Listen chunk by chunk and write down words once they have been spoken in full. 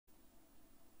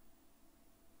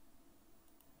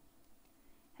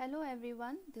Hello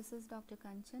everyone, this is Dr.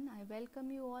 Kanchan. I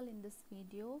welcome you all in this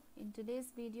video. In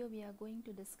today's video, we are going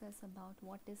to discuss about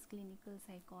what is clinical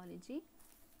psychology.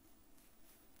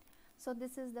 So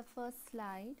this is the first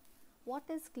slide. What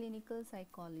is clinical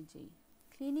psychology?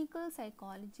 Clinical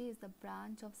psychology is the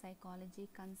branch of psychology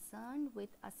concerned with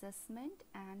assessment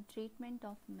and treatment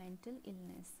of mental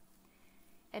illness,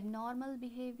 abnormal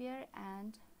behavior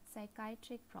and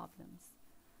psychiatric problems.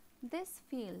 This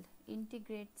field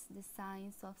integrates the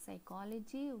science of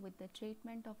psychology with the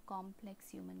treatment of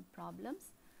complex human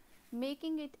problems,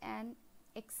 making it an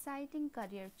exciting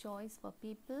career choice for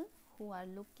people who are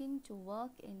looking to work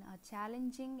in a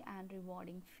challenging and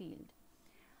rewarding field.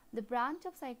 The branch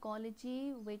of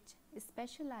psychology which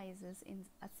specializes in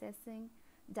assessing,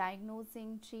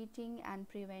 diagnosing, treating and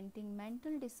preventing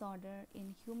mental disorder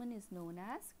in human is known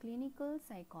as clinical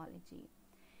psychology.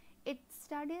 It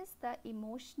studies the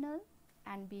emotional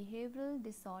and behavioral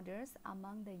disorders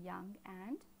among the young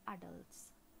and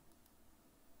adults.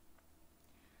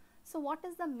 So what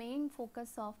is the main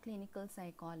focus of clinical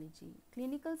psychology?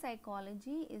 Clinical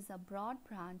psychology is a broad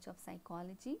branch of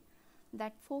psychology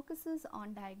that focuses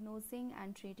on diagnosing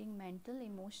and treating mental,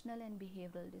 emotional and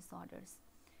behavioral disorders.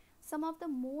 Some of the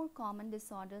more common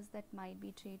disorders that might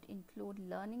be treated include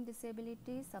learning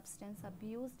disabilities, substance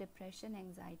abuse, depression,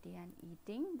 anxiety and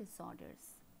eating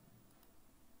disorders.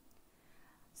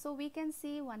 So we can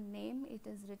see one name, it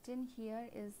is written here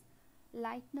is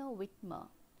Lightner Whitmer.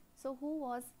 So who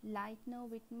was Lightner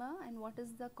Whitmer and what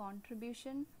is the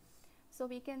contribution? So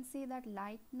we can see that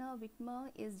Lightner Whitmer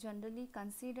is generally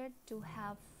considered to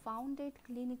have founded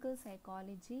clinical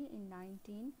psychology in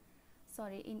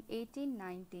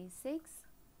 1896,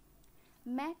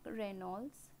 Mac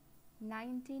Reynolds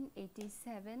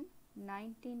 1987,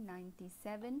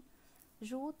 1997,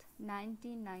 Ruth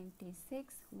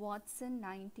 1996, Watson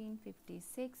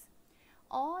 1956,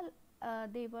 all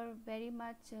they were very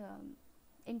much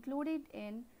included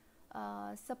in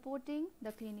supporting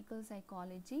the clinical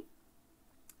psychology.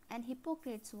 And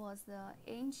Hippocrates was the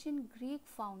ancient Greek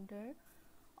founder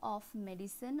of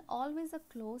medicine, always a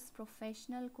close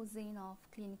professional cousin of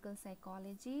clinical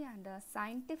psychology and a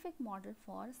scientific model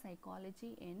for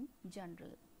psychology in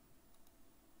general.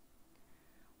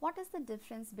 What is the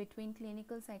difference between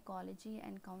clinical psychology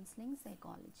and counseling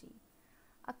psychology?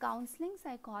 A counseling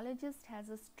psychologist has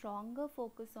a stronger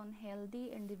focus on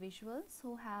healthy individuals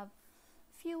who have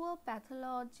fewer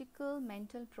pathological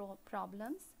mental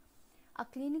problems. A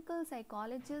clinical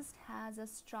psychologist has a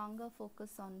stronger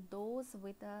focus on those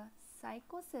with a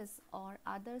psychosis or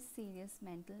other serious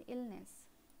mental illness.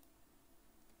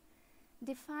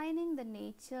 Defining the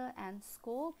nature and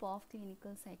scope of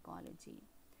clinical psychology.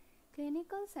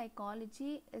 Clinical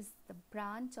psychology is the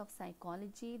branch of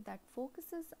psychology that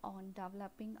focuses on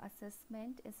developing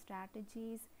assessment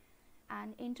strategies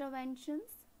and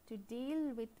interventions to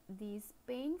deal with these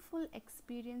painful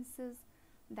experiences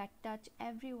that touch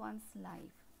everyone's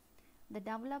life. The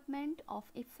development of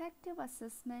effective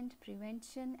assessment,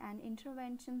 prevention and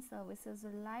intervention services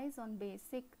relies on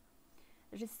basic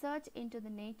research into the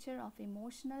nature of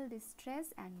emotional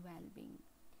distress and well-being.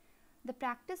 The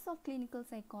practice of clinical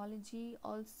psychology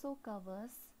also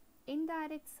covers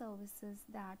indirect services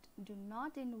that do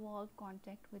not involve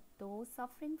contact with those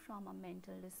suffering from a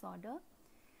mental disorder,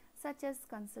 such as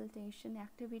consultation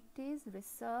activities,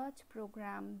 research,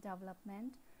 program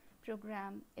development,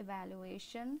 program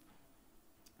evaluation,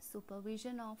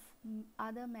 supervision of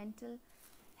other mental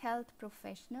health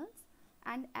professionals,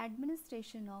 and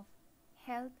administration of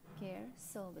health care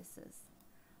services.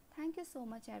 Thank you so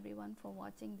much everyone for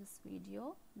watching this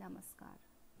video. Namaskar.